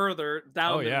 fall further Oh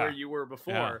down than where yeah. you were Yeah.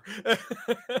 before.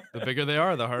 The bigger they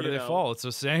are, the harder You they know. fall. It's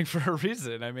a saying for a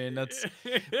reason. I mean,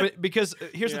 but because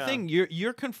here's the Yeah. thing,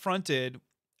 you're confronted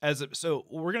so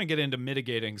we're gonna get into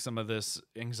mitigating some of this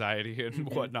anxiety and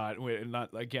Mhm. whatnot.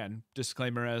 Not again,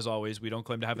 disclaimer as always, we don't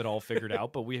claim to have it all figured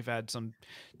out, but we've had some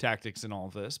tactics in all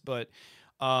of this. But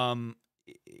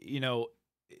you know,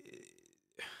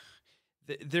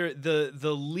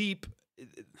 the leap.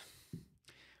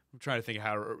 I'm trying to think of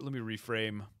how. Let me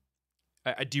reframe.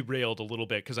 I derailed a little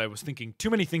bit because I was thinking too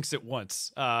many things at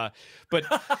once. But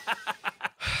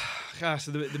gosh,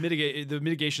 so the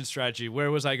mitigation strategy. Where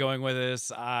was I going with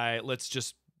this? Let's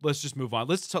just move on.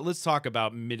 Let's talk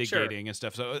about mitigating and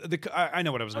stuff. So I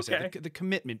know what I was going to say. The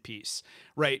commitment piece,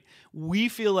 right? We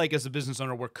feel like as a business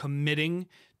owner, we're committing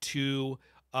to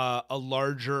a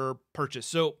larger purchase.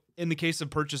 So in the case of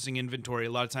purchasing inventory,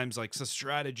 a lot of times like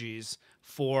strategies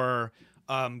for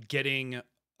getting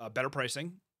better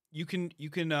pricing. You can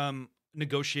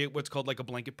negotiate what's called like a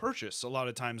blanket purchase a lot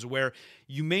of times, where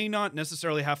you may not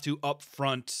necessarily have to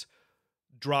upfront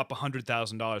drop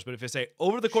 $100,000, but if I say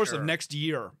over the course of next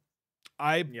year,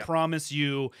 I promise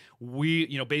you,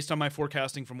 based on my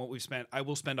forecasting from what we've spent, I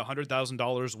will spend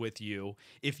 $100,000 with you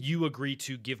if you agree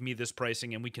to give me this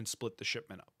pricing and we can split the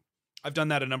shipment up. I've done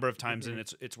that a number of times and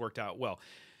it's worked out well.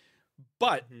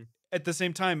 But at the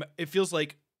same time, it feels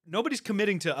like nobody's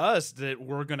committing to us that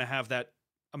we're going to have that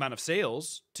amount of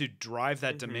sales to drive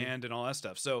that demand and all that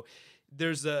stuff. So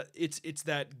there's it's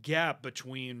that gap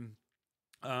between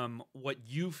what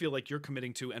you feel like you're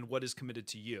committing to and what is committed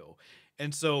to you.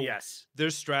 And so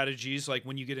there's strategies like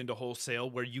when you get into wholesale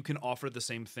where you can offer the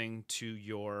same thing to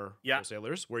your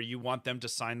wholesalers, where you want them to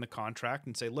sign the contract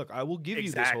and say, look, I will give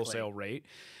you this wholesale rate.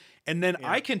 And then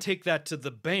I can take that to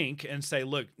the bank and say,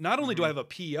 look, not only do I have a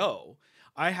PO,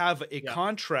 I have a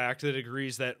contract that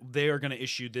agrees that they are going to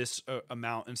issue this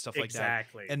amount and stuff like that.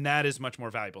 And that is much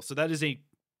more valuable. So that is a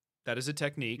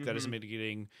technique, that is a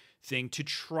mitigating thing to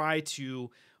try to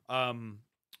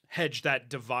hedge that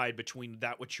divide between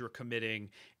that which you're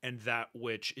committing and that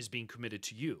which is being committed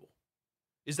to you.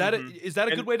 Is that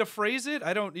a good way to phrase it?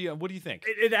 I don't. What do you think?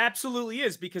 It absolutely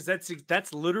is, because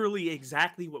that's literally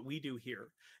exactly what we do here.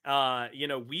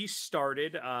 We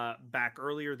started back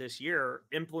earlier this year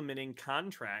implementing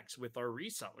contracts with our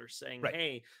resellers saying,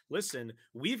 hey, listen,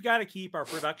 we've got to keep our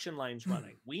production lines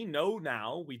running. We know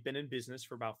now, we've been in business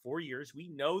for about 4 years. We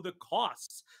know the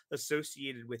costs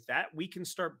associated with that. We can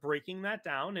start breaking that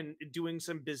down and doing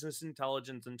some business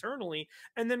intelligence internally.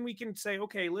 And then we can say,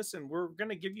 okay, listen, we're going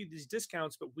to give you these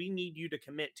discounts, but we need you to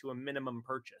commit to a minimum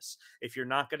purchase. If you're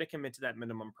not going to commit to that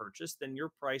minimum purchase, then your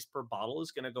price per bottle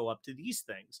is going to go up to these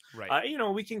things.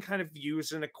 We can kind of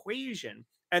use an equation,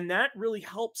 and that really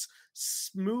helps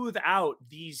smooth out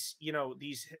these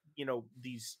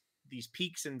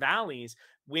peaks and valleys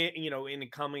when in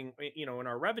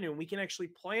our revenue. And we can actually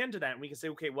plan to that, and we can say,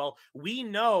 okay, well, we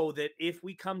know that if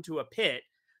we come to a pit,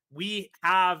 we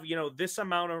have this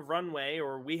amount of runway,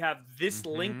 or we have this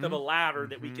length of a ladder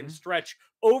that we can stretch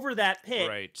over that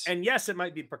pit. And yes, it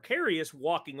might be precarious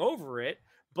walking over it,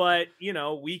 but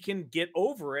we can get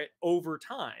over it over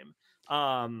time.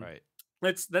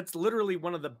 That's literally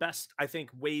one of the best, I think,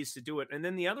 ways to do it. And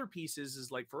then the other piece is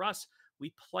like, for us,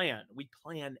 we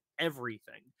plan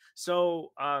everything.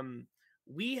 So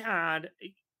we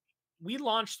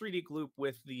launched 3D Gloop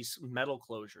with these metal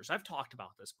closures. I've talked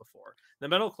about this before. The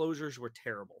metal closures were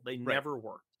terrible. They never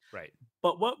worked.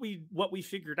 But what we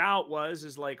figured out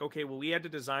is like, okay, well, we had to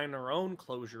design our own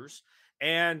closures,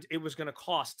 and it was going to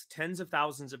cost tens of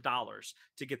thousands of dollars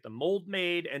to get the mold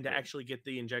made and to actually get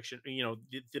the injection,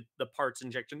 the parts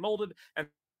injection molded and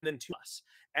then to us.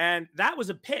 And that was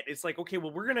a pit. It's like, okay,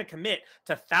 well, we're going to commit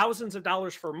to thousands of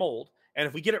dollars for mold. And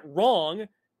if we get it wrong,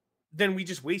 then we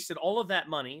just wasted all of that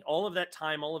money, all of that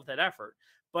time, all of that effort.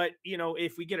 But,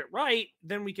 if we get it right,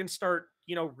 then we can start,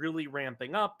 really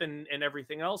ramping up and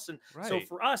everything else. And so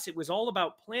for us, it was all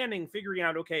about planning, figuring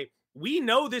out, okay, we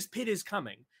know this pit is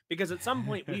coming, because at some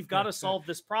point we've got to solve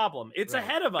this problem. It's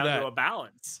ahead of us to a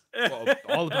balance.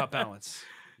 All about balance.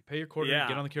 You pay your quarter, you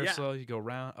get on the carousel, you go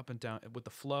round, up and down with the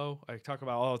flow. I talk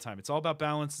about all the time. It's all about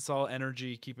balance. It's all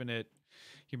energy, keeping it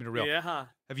real.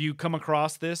 Have you come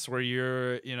across this where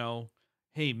you're,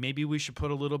 hey, maybe we should put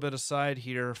a little bit aside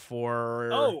here for...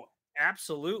 Oh,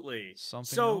 absolutely.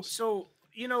 Something else? So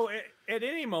at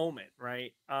any moment,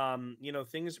 right?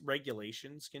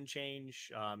 Regulations can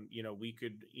change. We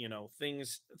could,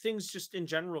 things just in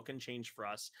general can change for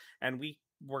us, and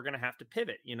we're gonna have to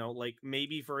pivot. Like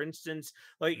maybe for instance,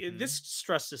 like this Mhm.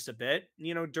 stressed us a bit.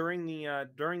 During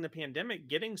the pandemic,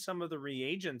 getting some of the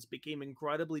reagents became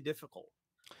incredibly difficult.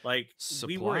 Like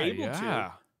we were Supply, able to,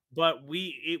 yeah. but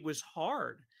it was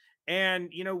hard.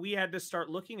 And we had to start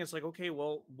looking. It's like, okay,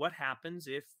 well, what happens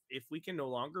if we can no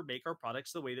longer make our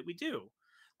products the way that we do?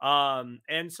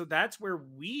 And so that's where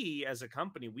we as a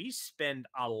company, we spend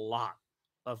a lot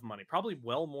of money, probably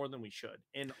well more than we should,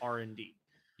 in R&D.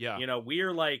 Yeah.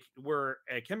 We're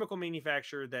a chemical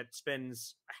manufacturer that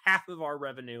spends half of our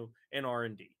revenue in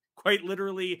R&D. Quite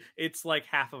literally, it's like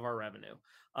half of our revenue.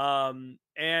 And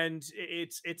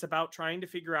it's about trying to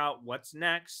figure out what's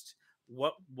next,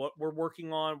 what we're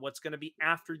working on, what's going to be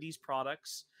after these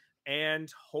products,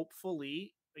 and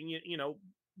hopefully,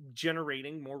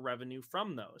 generating more revenue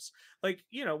from those. Like,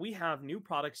 we have new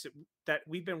products that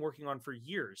we've been working on for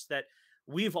years that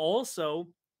we've also,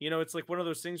 it's like one of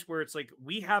those things where it's like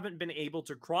we haven't been able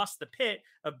to cross the pit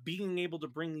of being able to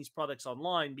bring these products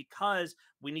online because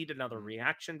we need another Mhm.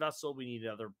 reaction vessel, we need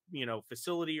another,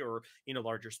 facility, or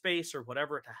larger space or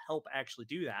whatever to help actually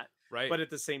do that. Right. But at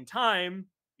the same time,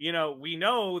 we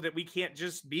know that we can't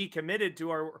just be committed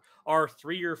to our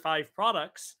 3 or 5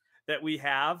 products that we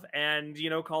have and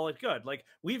call it good. Like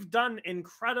we've done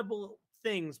incredible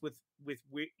things with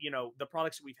the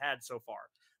products that we've had so far.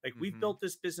 Like we've Mhm. built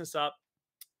this business up,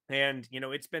 and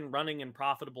it's been running and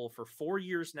profitable for 4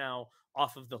 years now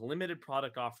off of the limited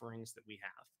product offerings that we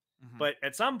have. Mhm. But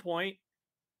at some point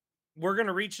we're going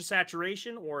to reach a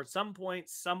saturation, or at some point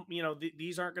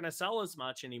these aren't going to sell as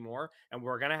much anymore, and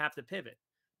we're going to have to pivot,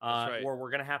 That's right. or we're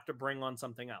going to have to bring on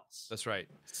something else. That's right.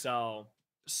 So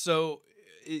So,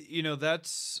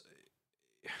 that's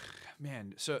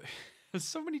man, so there's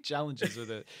so many challenges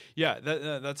with it. Yeah,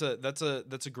 that's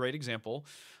a great example.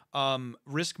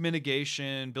 Risk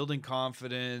mitigation, building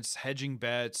confidence, hedging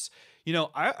bets.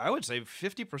 I would say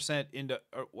 50% into,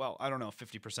 well, I don't know if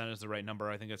 50% is the right number.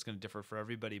 I think that's going to differ for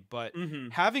everybody, but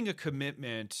mhm, having a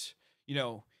commitment, you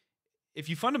know, if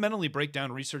you fundamentally break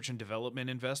down research and development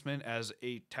investment as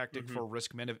a tactic mhm, for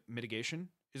risk mitigation,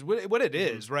 is what it mhm.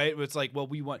 is, right? It's like, well,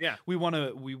 Yeah. we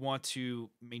want to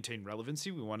maintain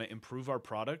relevancy, we want to improve our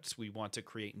products, we want to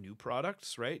create new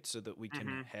products, right, so that we can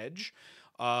Mhm. hedge.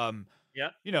 Um,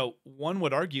 Yeah. one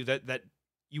would argue that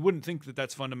you wouldn't think that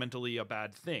that's fundamentally a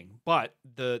bad thing, but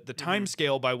the time Mhm.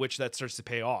 scale by which that starts to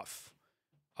pay off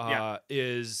Yeah.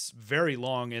 is very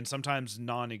long and sometimes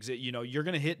non-exist. You're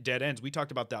going to hit dead ends. We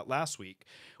talked about that last week,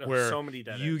 Oh, where so many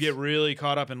dead you get ends. really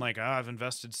caught up in like, I've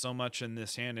invested so much in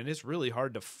this hand, and it's really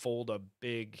hard to fold a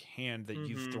big hand that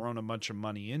you've Mhm. thrown a bunch of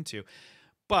money into.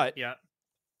 But Yeah.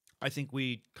 I think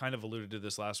we kind of alluded to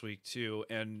this last week too,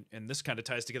 and this kind of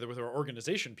ties together with our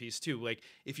organization piece too. Like,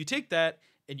 if you take that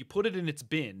and you put it in its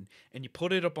bin and you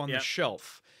put it up on the Yeah.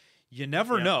 shelf, you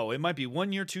never Yeah. know. It might be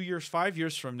 1 year, 2 years, 5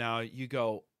 years from now. You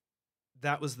go,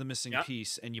 that was the missing Yeah.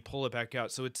 piece, and you pull it back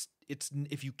out. So it's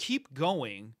if you keep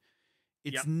going,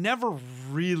 Yeah. it's never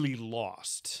really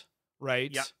lost, Yeah.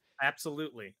 right?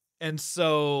 Absolutely. And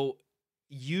so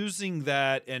using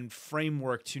that and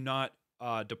framework to not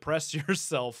depress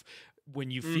yourself when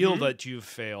you feel Mhm. that you've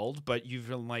failed, but you've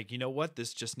been like, you know what,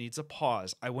 this just needs a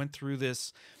pause. I went through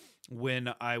this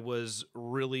when I was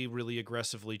really, really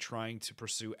aggressively trying to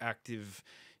pursue active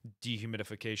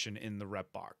dehumidification in the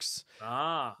rep box.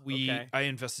 Ah, okay. I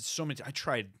invested so many. I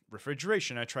tried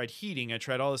refrigeration, I tried heating, I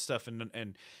tried all this stuff,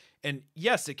 and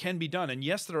yes, it can be done, and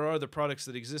yes, there are other products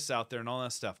that exist out there and all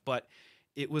that stuff, but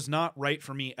it was not right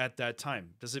for me at that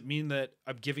time. Does it mean that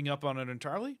I'm giving up on it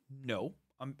entirely? No.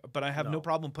 But I have no No.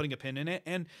 problem putting a pin in it,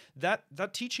 and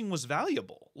that teaching was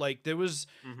valuable. Like, there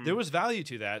Mhm. was value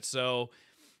to that. So,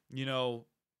 you know,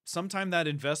 sometime that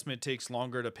investment takes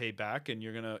longer to pay back, and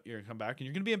you're gonna come back and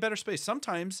you're gonna be in better space.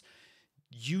 Sometimes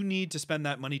you need to spend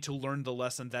that money to learn the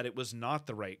lesson that it was not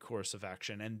the right course of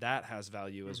action, and that has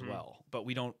value as Mhm. well, but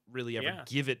we don't really ever Yeah.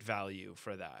 give it value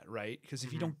for that, right? Because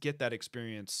if you Mhm. don't get that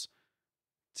experience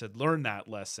to learn that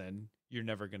lesson, you're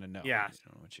never going to know, Yeah.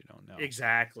 what you don't know.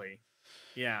 Exactly.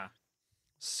 Yeah.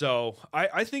 So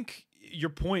I think your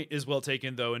point is well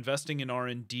taken, though. Investing in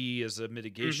R&D as a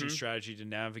mitigation Mhm. strategy to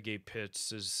navigate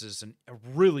pits is a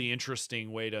really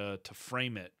interesting way to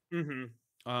frame it. Mhm.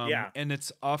 Yeah. And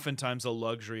it's oftentimes a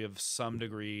luxury of some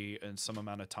degree and some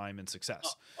amount of time and Oh,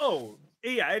 success. oh,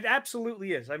 yeah, it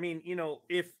absolutely is. I mean,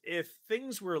 if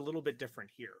things were a little bit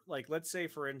different here, like let's say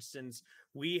for instance,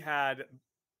 we had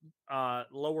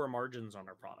lower margins on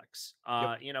our products.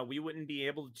 Yep. You know, we wouldn't be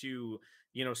able to,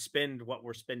 you know, spend what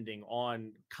we're spending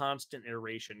on constant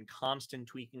iteration, constant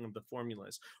tweaking of the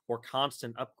formulas, or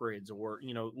constant upgrades, or,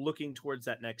 you know, looking towards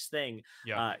that next thing.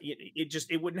 Yeah.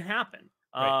 It wouldn't happen.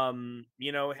 Right.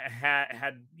 You know,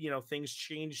 had you know, things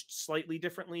changed slightly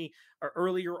differently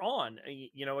earlier on,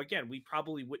 you know, again, we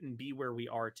probably wouldn't be where we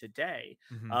are today.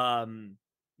 Hmm. Um,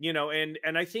 you know, and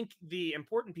I think the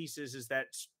important piece is that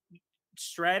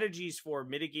strategies for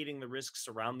mitigating the risks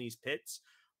around these pits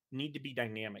need to be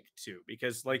dynamic too,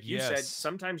 because like you said, Yes.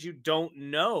 sometimes you don't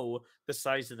know the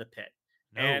size of the pit,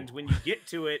 and No. when you get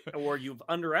to it or you've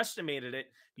underestimated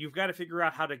it, you've got to figure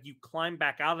out how to you climb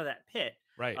back out of that pit.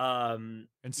 Right. And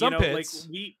You some know, like pits,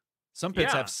 we some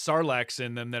pits have yeah sarlaccs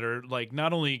in them that are like,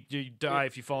 not only do you die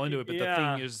if you fall into it, but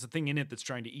yeah the thing in it that's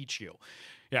trying to eat you.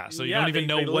 Yeah, so you don't yeah even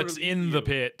know they what's literally eat in the you.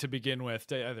 pit to begin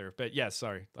with either. But yeah,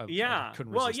 sorry, I Yeah.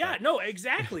 couldn't Well, resist yeah, that. no,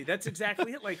 exactly. That's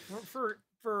exactly it. Like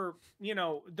for you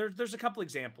know, there's a couple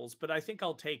examples, but I think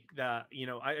I'll take the, you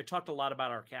know, I talked a lot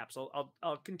about our caps.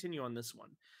 I'll continue on this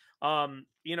one.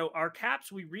 You know, our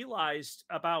caps, we realized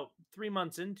about 3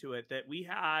 months into it that we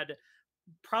had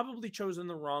probably chosen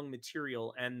the wrong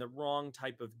material and the wrong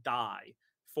type of dye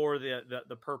for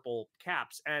the purple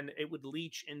caps, and it would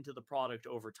leach into the product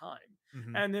over time,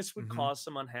 Hmm. and this would Hmm. cause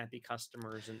some unhappy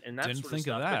customers and that Didn't sort of think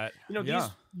of stuff. But that. you know, Yeah.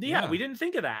 these yeah, Yeah. we didn't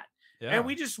think of that, and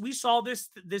Yeah. we saw this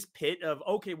pit of,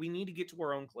 okay, we need to get to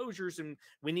our own closures and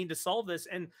we need to solve this.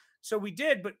 And so we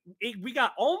did, but we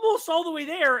got almost all the way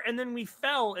there, and then we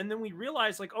fell, and then we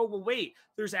realized, like, oh well, wait,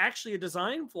 there's actually a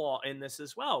design flaw in this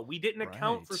as well. We didn't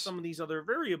account for Right. some of these other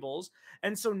variables,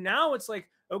 and so now it's like,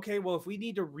 okay, well, if we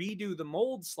need to redo the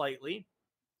mold slightly,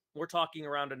 we're talking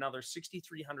around another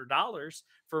 $6,300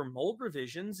 for mold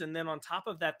revisions. And then on top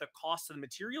of that, the cost of the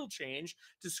material change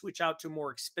to switch out to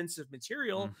more expensive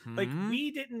material. Like, Hmm.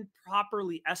 we didn't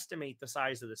properly estimate the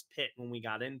size of this pit when we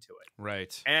got into it.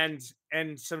 Right. And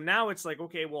so now it's like,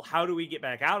 okay, well, how do we get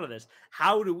back out of this?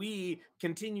 How do we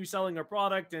continue selling our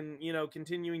product and, you know,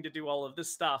 continuing to do all of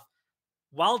this stuff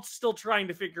while still trying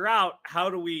to figure out how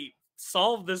do we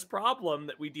solve this problem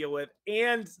that we deal with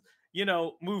and, you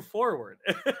know, move forward.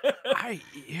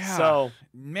 Yeah, So,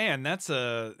 man, that's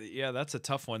a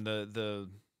tough one. The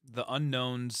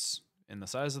unknowns and the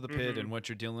size of the pit and mhm, what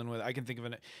you're dealing with. I can think of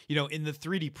an, in the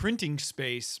 3D printing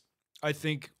space, I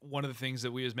think one of the things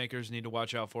that we as makers need to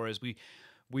watch out for is we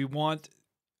want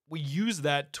we use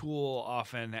that tool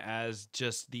often as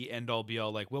just the end all be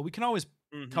all. Like, well, we can always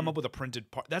come mhm. up with a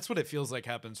printed part. That's what it feels like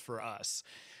happens for us.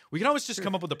 We can always just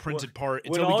come up with a Wh- printed part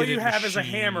when until we all get you it have is a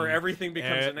hammer, machined. everything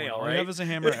becomes a When nail, all you right? have is a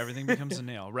hammer, everything becomes a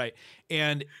nail, right?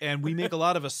 And we make a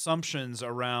lot of assumptions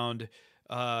around.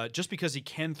 Just because he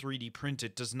can 3D print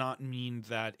it does not mean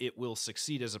that it will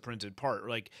succeed as a printed part.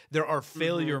 Like, there are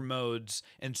failure Mhm, modes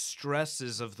and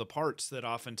stresses of the parts that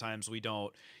oftentimes we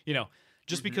don't. You know,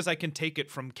 just mhm. because I can take it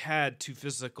from CAD to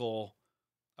physical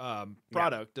Yeah.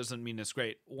 product doesn't mean it's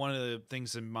great. One of the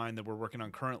things in mind that we're working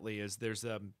on currently is there's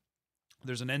an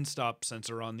end stop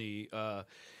sensor on the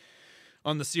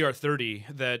CR30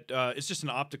 that is just an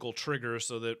optical trigger,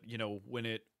 so that when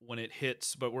it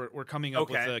hits. But we're coming up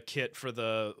with Okay. a kit for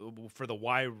the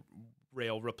Y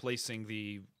rail, replacing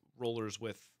the rollers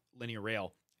with linear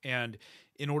rail. And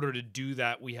in order to do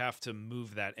that, we have to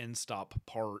move that end stop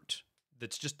part.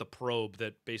 That's just the probe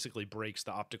that basically breaks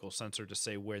the optical sensor to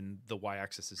say when the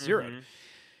y-axis is zeroed. Mhm.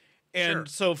 And Sure.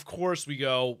 so of course we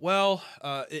go, well,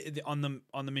 on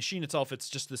the machine itself, it's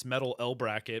just this metal L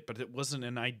bracket, but it wasn't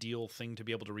an ideal thing to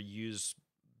be able to reuse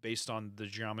based on the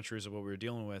geometries of what we were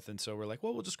dealing with. And so we're like,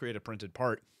 well, we'll just create a printed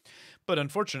part. But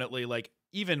unfortunately, like,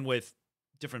 even with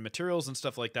different materials and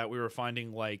stuff like that, we were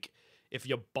finding, like, if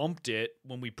you bumped it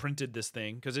when we printed this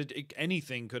thing, because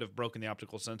anything could have broken the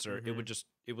optical sensor, Mhm,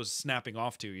 it was snapping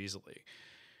off too easily.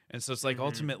 And so it's like, mhm.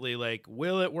 ultimately, like,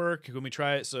 will it work? Can we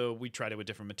try it? So we tried it with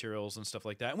different materials and stuff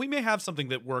like that. And we may have something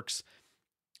that works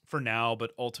for now,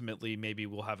 but ultimately maybe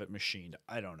we'll have it machined.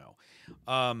 I don't know.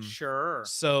 Sure.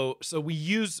 So we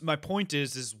use, my point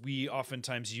is we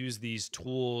oftentimes use these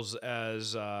tools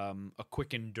as a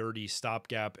quick and dirty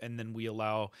stopgap, and then we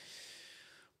allow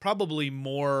probably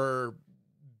more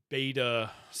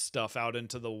beta stuff out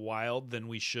into the wild than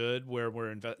we should, where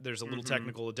there's a little Mhm.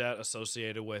 technical debt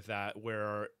associated with that,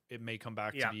 where it may come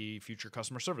back to Yeah. be future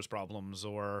customer service problems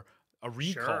or a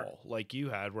Sure. recall like you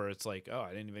had, where it's like, oh,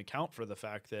 I didn't even account for the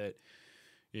fact that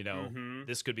Mhm.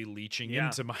 this could be leaching Yeah.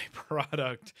 into my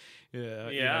product. Yeah,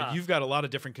 Yeah. you've got a lot of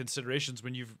different considerations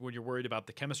when you're worried about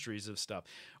the chemistries of stuff.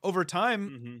 Over time,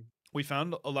 Mhm. we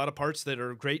found a lot of parts that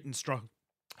are great and strong,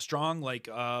 like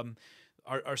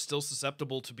are still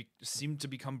susceptible to seem to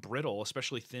become brittle,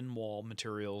 especially thin wall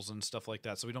materials and stuff like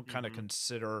that. So we don't kind of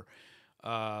consider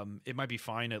it might be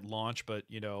fine at launch, but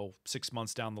 6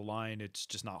 months down the line, it's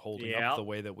just not holding up the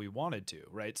way that we wanted to,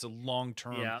 right? So long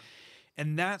term,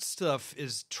 and that stuff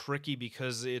is tricky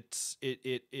because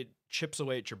it chips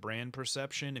away at your brand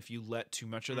perception if you let too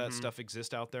much of that stuff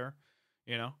exist out there,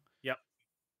 Yep.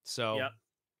 So,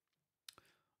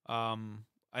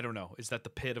 I don't know. Is that the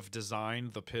pit of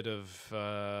design, the pit of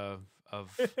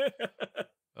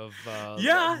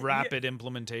rapid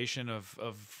implementation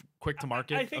of quick to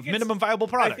market of minimum viable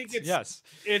products?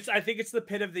 I think it's the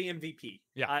pit of the MVP.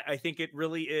 Yeah, I think it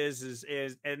really is,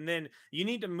 and then you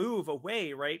need to move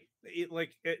away, right?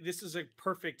 This is a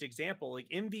perfect example. Like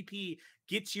MVP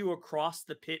gets you across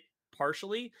the pit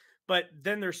partially, but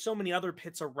then there's so many other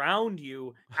pits around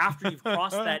you after you've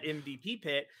crossed that MVP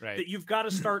pit that you've got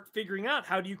to start figuring out,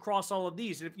 how do you cross all of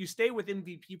these? And if you stay with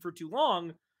MVP for too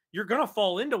long, you're going to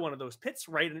fall into one of those pits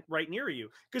right near you,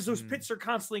 because those pits are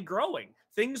constantly growing.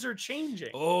 Things are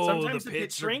changing. Sometimes the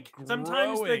pits shrink,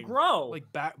 sometimes they grow.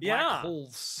 Like black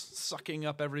holes sucking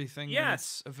up everything in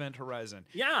its event horizon.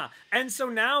 Yeah. And so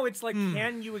now it's like,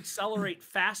 can you accelerate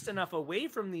fast enough away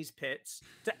from these pits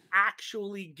to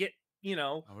actually get,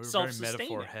 we're very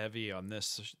metaphor heavy on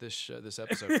this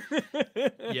episode.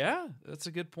 Yeah, that's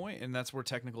a good point, and that's where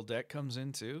technical debt comes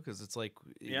in too, because it's like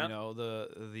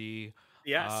the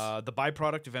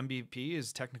byproduct of MVP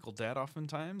is technical debt.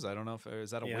 Oftentimes, I don't know if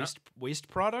is that a waste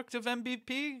product of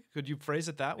MVP. Could you phrase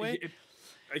it that way?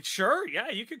 Sure. Yeah,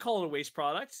 you could call it a waste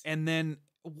product. And then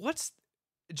this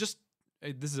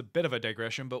is a bit of a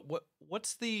digression, but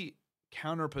what's the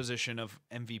counterposition of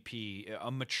MVP, a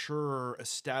mature,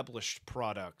 established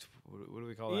product? What do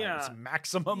we call that? Yeah, it's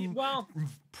maximum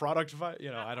product. I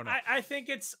don't know. I think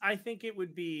it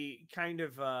would be kind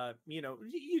of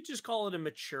you just call it a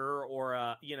mature or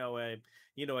a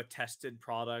tested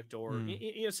product, or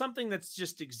something that's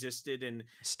just existed and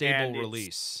stable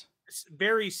release. It's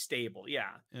very stable.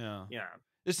 Yeah.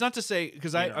 It's not to say,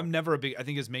 because I'm never I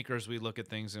think as makers, we look at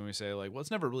things and we say like, well,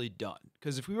 it's never really done.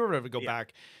 Because if we were ever to go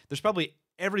back, there's probably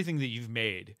everything that you've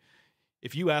made.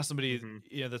 If you ask somebody,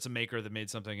 that's a maker that made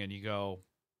something, and you go,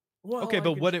 well, okay,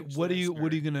 but what are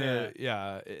you gonna,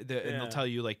 and they'll tell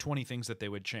you like 20 things that they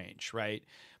would change, right?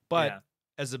 But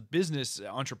as a business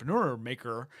entrepreneur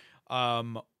maker,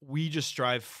 we just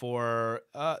strive for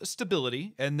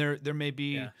stability, and there may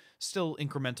be still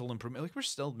incremental improvement. Like we're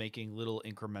still making little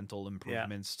incremental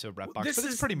improvements to Repbox, but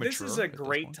it's pretty mature. This is a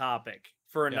great topic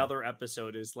for another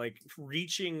episode, is like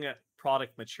reaching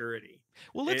product maturity.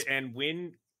 Well, and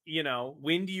when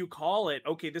do you call it,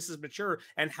 okay, this is mature,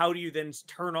 and how do you then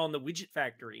turn on the widget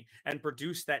factory and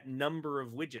produce that number of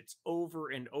widgets over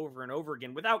and over and over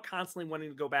again without constantly wanting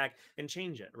to go back and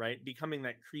change it, right? Becoming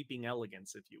that creeping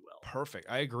elegance, if you will. Perfect.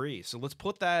 I agree. So let's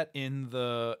put that in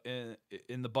the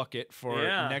bucket for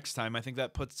next time. I think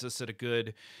that puts us at a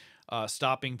good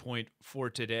stopping point for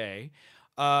today.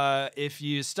 If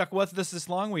you stuck with us this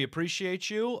long, we appreciate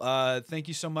you. Thank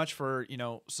you so much for,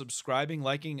 subscribing,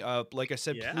 liking. Like I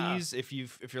said, please, if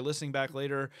you're listening back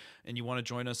later and you want to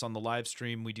join us on the live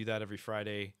stream, we do that every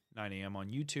Friday, 9 a.m. on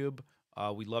YouTube.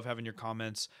 We love having your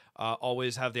comments.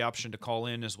 Always have the option to call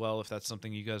in as well. If that's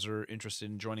something you guys are interested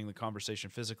in joining the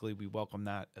conversation physically, we welcome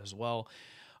that as well.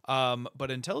 But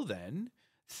until then,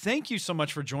 thank you so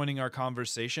much for joining our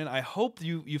conversation. I hope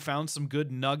you found some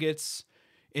good nuggets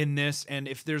in this. And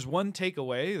if there's one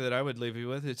takeaway that I would leave you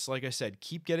with, it's like I said,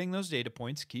 keep getting those data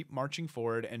points, keep marching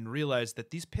forward, and realize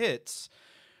that these pits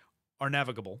are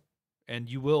navigable, and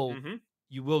you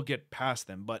will get past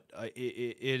them. But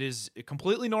it is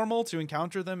completely normal to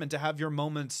encounter them and to have your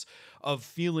moments of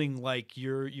feeling like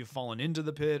you've fallen into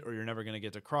the pit, or you're never going to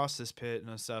get to cross this pit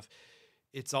and stuff.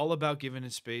 It's all about giving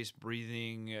it space,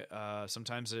 breathing.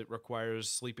 Sometimes it requires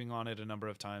sleeping on it a number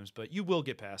of times, but you will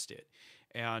get past it.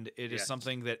 And it is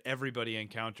something that everybody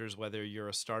encounters, whether you're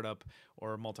a startup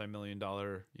or a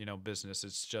multi-million-dollar, business.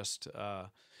 It's just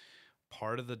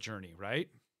part of the journey, right?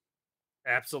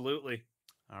 Absolutely.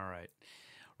 All right.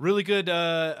 Really good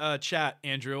chat,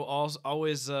 Andrew.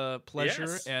 Always a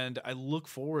pleasure, and I look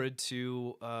forward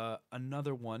to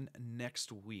another one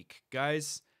next week.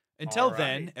 Guys, until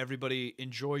then, everybody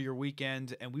enjoy your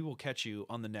weekend, and we will catch you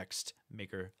on the next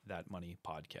Maker That Money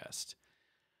podcast.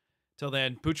 Till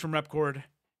then, Pooch from Repcord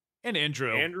and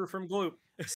Andrew. Andrew from Gloop.